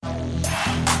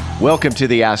Welcome to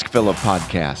the Ask Philip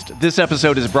podcast. This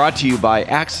episode is brought to you by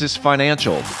Axis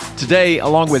Financial. Today,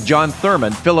 along with John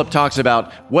Thurman, Philip talks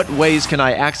about what ways can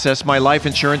I access my life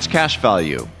insurance cash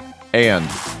value, and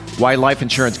why life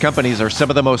insurance companies are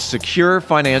some of the most secure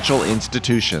financial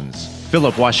institutions.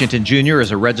 Philip Washington Jr.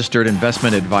 is a registered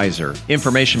investment advisor.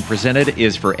 Information presented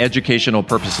is for educational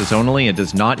purposes only and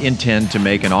does not intend to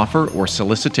make an offer or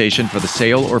solicitation for the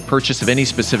sale or purchase of any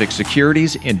specific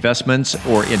securities, investments,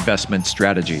 or investment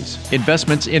strategies.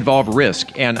 Investments involve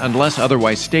risk and, unless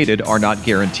otherwise stated, are not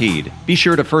guaranteed. Be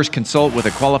sure to first consult with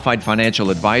a qualified financial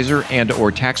advisor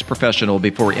and/or tax professional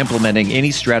before implementing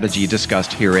any strategy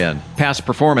discussed herein. Past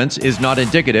performance is not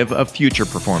indicative of future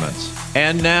performance.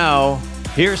 And now,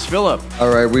 here's Philip. All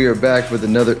right, we are back with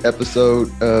another episode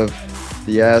of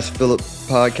the Ask Philip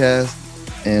podcast,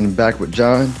 and back with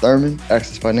John Thurman,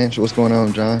 Axis Financial. What's going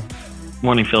on, John?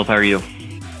 Morning, Philip. How are you?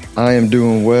 I am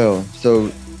doing well. So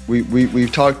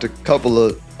we've talked a couple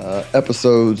of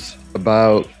episodes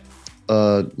about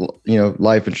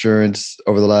life insurance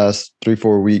over the last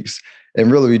 3-4 weeks,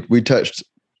 and really we touched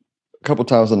a couple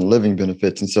times on the living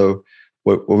benefits. And so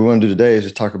what we want to do today is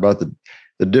just talk about the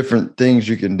different things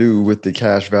you can do with the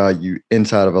cash value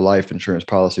inside of a life insurance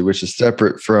policy, which is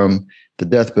separate from the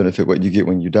death benefit, what you get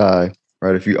when you die,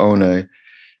 right? If you own a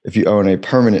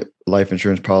permanent life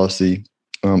insurance policy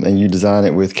and you design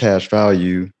it with cash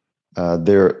value,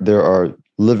 there are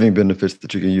living benefits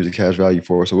that you can use the cash value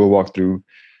for. So we'll walk through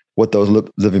what those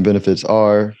living benefits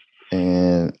are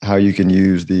and how you can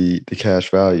use the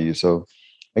cash value. So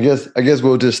I guess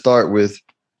we'll just start with,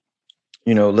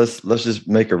 let's just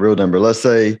make a real number. Let's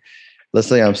say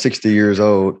I'm 60 years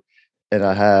old and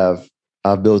I've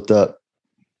built up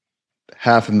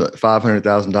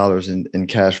 $500,000 in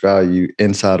cash value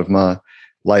inside of my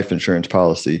life insurance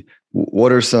policy.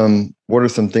 What are some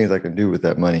things I can do with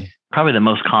that money? Probably the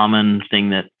most common thing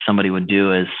that somebody would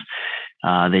do is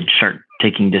they'd start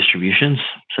taking distributions.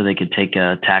 So they could take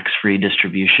a tax-free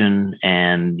distribution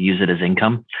and use it as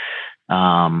income.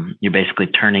 You're basically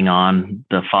turning on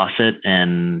the faucet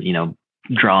and,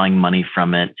 drawing money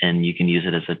from it, and you can use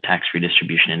it as a tax-free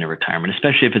distribution into retirement,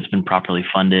 especially if it's been properly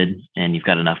funded and you've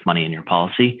got enough money in your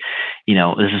policy.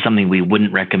 This is something we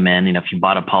wouldn't recommend. If you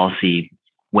bought a policy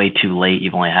way too late,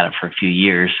 you've only had it for a few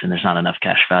years and there's not enough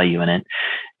cash value in it,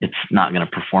 it's not going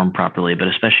to perform properly. But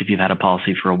especially if you've had a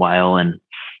policy for a while and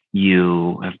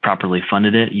you have properly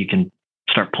funded it, you can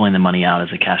start pulling the money out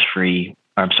as a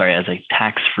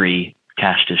tax-free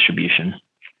cash distribution.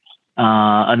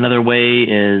 Another way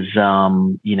is,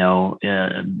 annuitizing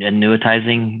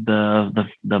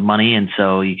the money. And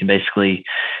so you can basically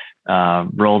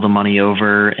roll the money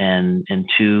over and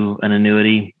into an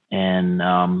annuity. And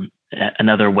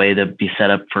another way to be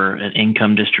set up for an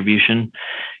income distribution.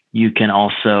 You can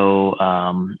also,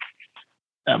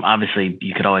 obviously,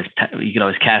 you could always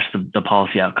cash the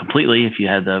policy out completely if you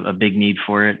had a big need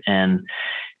for it, and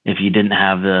if you didn't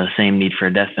have the same need for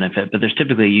a death benefit. But there's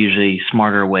typically usually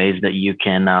smarter ways that you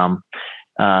can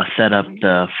set up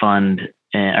the fund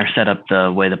or set up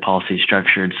the way the policy is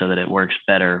structured so that it works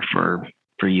better for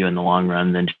you in the long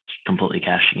run than just completely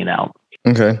cashing it out.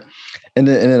 Okay. And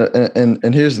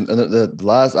here's the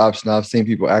last option I've seen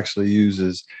people actually use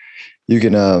is you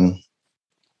can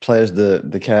pledge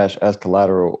the cash as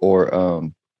collateral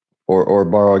or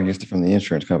borrow against it from the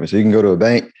insurance company. So you can go to a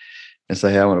bank and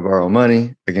say, hey, I want to borrow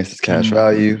money against this cash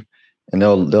value, and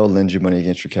they'll lend you money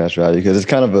against your cash value, because it's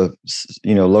kind of a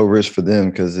low risk for them,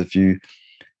 because if you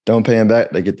don't pay them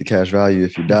back, they get the cash value.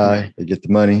 If you die, they get the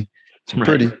money. It's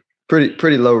a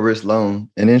pretty low risk loan,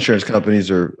 and insurance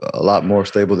companies are a lot more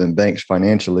stable than banks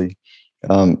financially,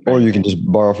 or you can just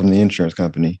borrow from the insurance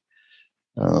company.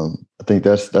 I think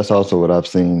that's also what I've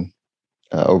seen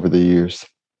over the years.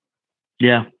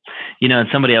 Yeah.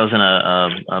 Somebody, I was in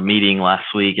a meeting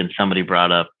last week, and somebody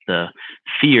brought up the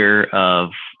fear of,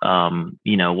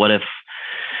 what if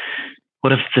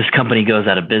this company goes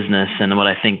out of business? And what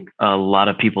I think a lot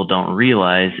of people don't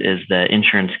realize is that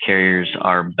insurance carriers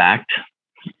are backed.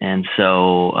 And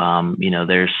so,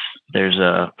 there's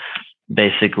a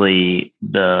basically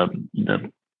the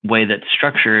way that's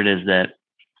structured is that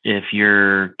if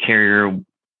your carrier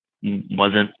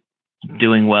wasn't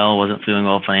doing well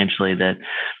financially, that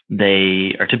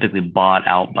they are typically bought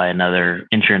out by another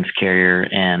insurance carrier,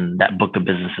 and that book of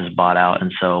business is bought out.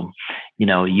 And so,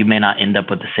 you may not end up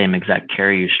with the same exact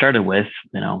carrier you started with,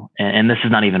 and this is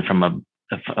not even from a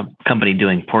company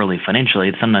doing poorly financially.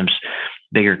 It's sometimes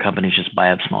bigger companies just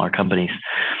buy up smaller companies.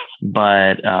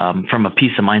 But from a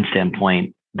peace of mind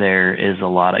standpoint, there is a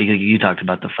lot of, you talked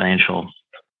about the financial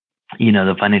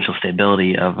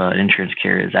stability of an insurance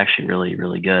carrier is actually really,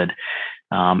 really good.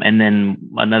 And then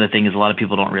another thing is a lot of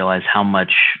people don't realize how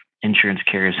much insurance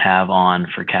carriers have on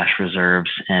for cash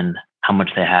reserves and how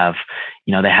much they have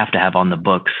to have on the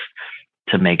books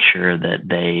to make sure that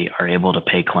they are able to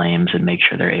pay claims and make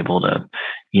sure they're able to,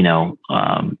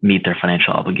 meet their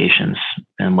financial obligations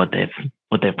and what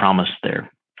they've promised their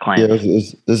clients. Yeah,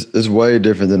 it's way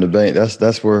different than the bank.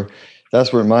 That's where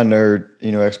my nerd,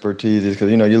 expertise is,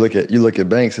 because you look at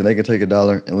banks and they can take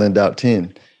 $1 and lend out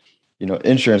 10.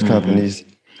 Insurance companies,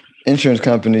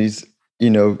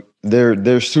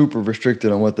 they're super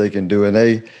restricted on what they can do, and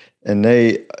they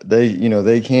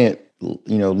can't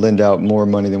lend out more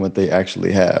money than what they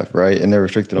actually have, right? And they're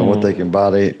restricted on what they can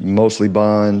buy. They mostly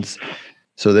bonds,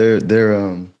 so they're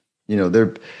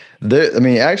I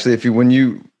mean, actually, when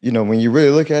you really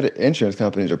look at it, insurance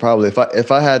companies are probably,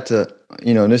 if I had to,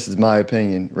 and this is my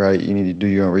opinion, right? You need to do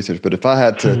your own research, but if I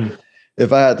had to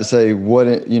say what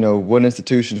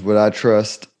institutions would I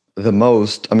trust the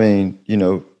most, I mean,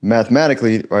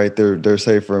 mathematically, right, they're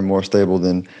safer and more stable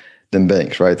than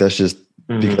banks, right? That's just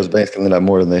because banks can lend out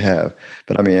more than they have.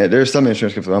 But I mean, there's some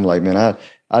insurance companies I'm like, man,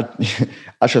 I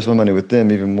trust my money with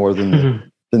them even more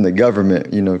than the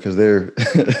government, because they're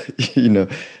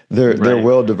they're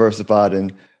well diversified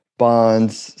in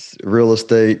bonds, real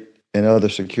estate, and other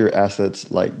secure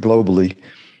assets. Like globally,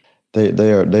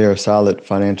 they are solid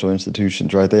financial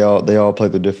institutions, right? They all play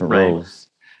their different roles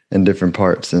in different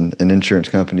parts, and insurance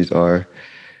companies they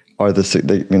got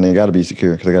to be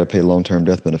secure because they got to pay long-term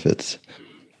death benefits.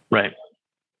 Right.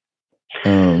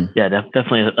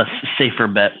 Definitely a safer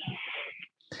bet.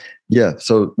 Yeah.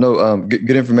 So no,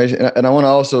 good information. And I want to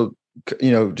also,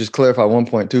 just clarify one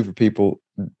point too for people,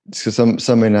 because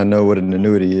some may not know what an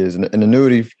annuity is. And an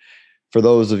annuity, for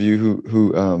those of you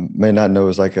who may not know,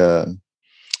 is like a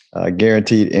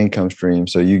guaranteed income stream.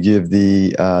 So you give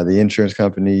the insurance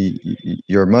company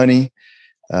your money,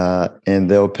 and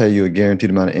they'll pay you a guaranteed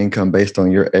amount of income based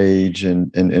on your age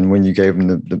and when you gave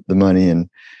them the money and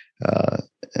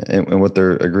what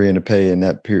they're agreeing to pay in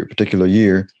that particular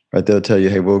year. Right, they'll tell you,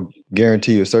 hey, we'll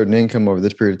guarantee you a certain income over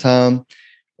this period of time,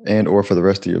 and or for the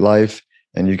rest of your life,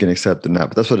 and you can accept it or not.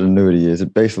 But that's what an annuity is.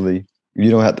 It basically, you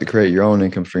don't have to create your own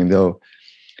income stream. They'll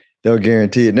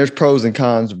guarantee it. And there's pros and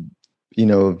cons,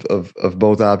 of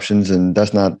both options, and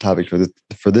that's not a topic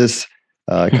for this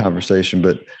conversation.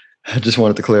 But I just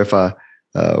wanted to clarify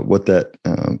what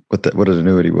an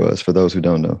annuity was for those who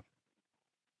don't know.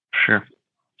 Sure.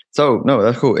 So no,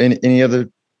 that's cool. Any other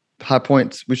high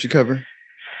points we should cover?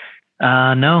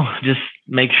 No, just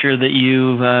make sure that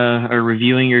you are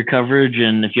reviewing your coverage.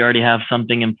 And if you already have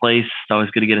something in place, it's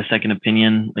always good to get a second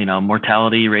opinion.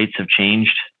 Mortality rates have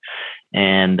changed.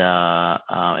 And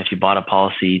if you bought a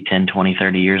policy 10, 20,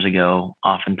 30 years ago,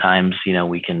 oftentimes,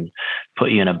 we can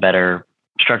put you in a better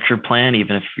structured plan.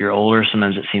 Even if you're older,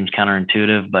 sometimes it seems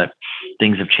counterintuitive, but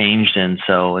things have changed. And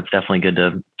so it's definitely good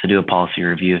to do a policy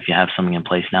review if you have something in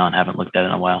place now and haven't looked at it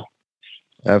in a while.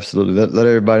 Absolutely. Let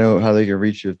everybody know how they can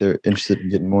reach you if they're interested in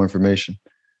getting more information.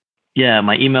 Yeah,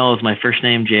 my email is my first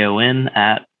name, JON,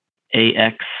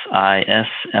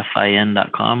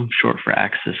 @AXISFIN.com, short for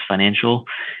Axis Financial.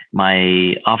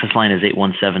 My office line is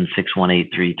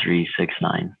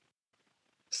 817-618-3369.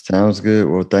 Sounds good.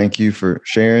 Well, thank you for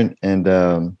sharing. And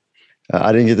I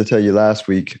didn't get to tell you last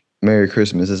week, Merry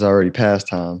Christmas. It's already past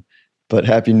time, but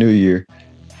Happy New Year.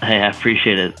 Hey, I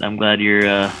appreciate it. I'm glad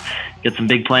you're got some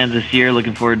big plans this year.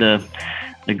 Looking forward to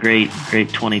a great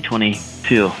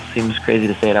 2022. Seems crazy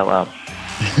to say it out loud.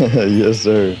 Yes,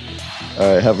 sir.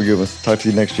 All right. Have a good one. Talk to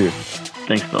you next year.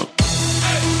 Thanks, Bill.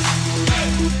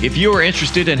 If you are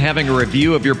interested in having a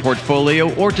review of your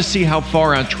portfolio or to see how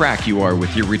far on track you are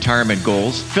with your retirement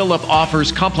goals, Philip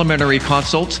offers complimentary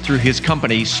consults through his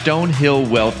company, Stonehill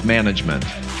Wealth Management.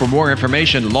 For more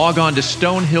information, log on to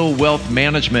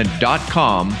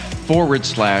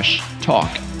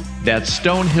stonehillwealthmanagement.com/talk. That's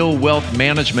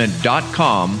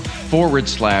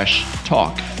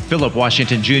stonehillwealthmanagement.com/talk. Philip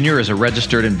Washington Jr. is a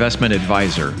registered investment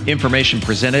advisor. Information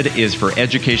presented is for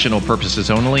educational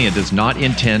purposes only and does not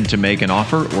intend to make an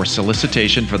offer or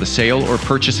solicitation for the sale or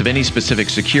purchase of any specific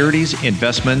securities,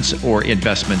 investments, or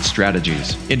investment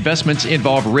strategies. Investments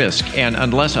involve risk and,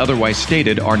 unless otherwise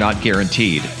stated, are not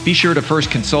guaranteed. Be sure to first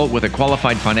consult with a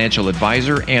qualified financial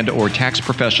advisor and/or tax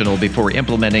professional before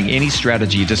implementing any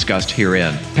strategy discussed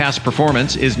herein. Past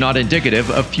performance is not indicative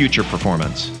of future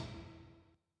performance.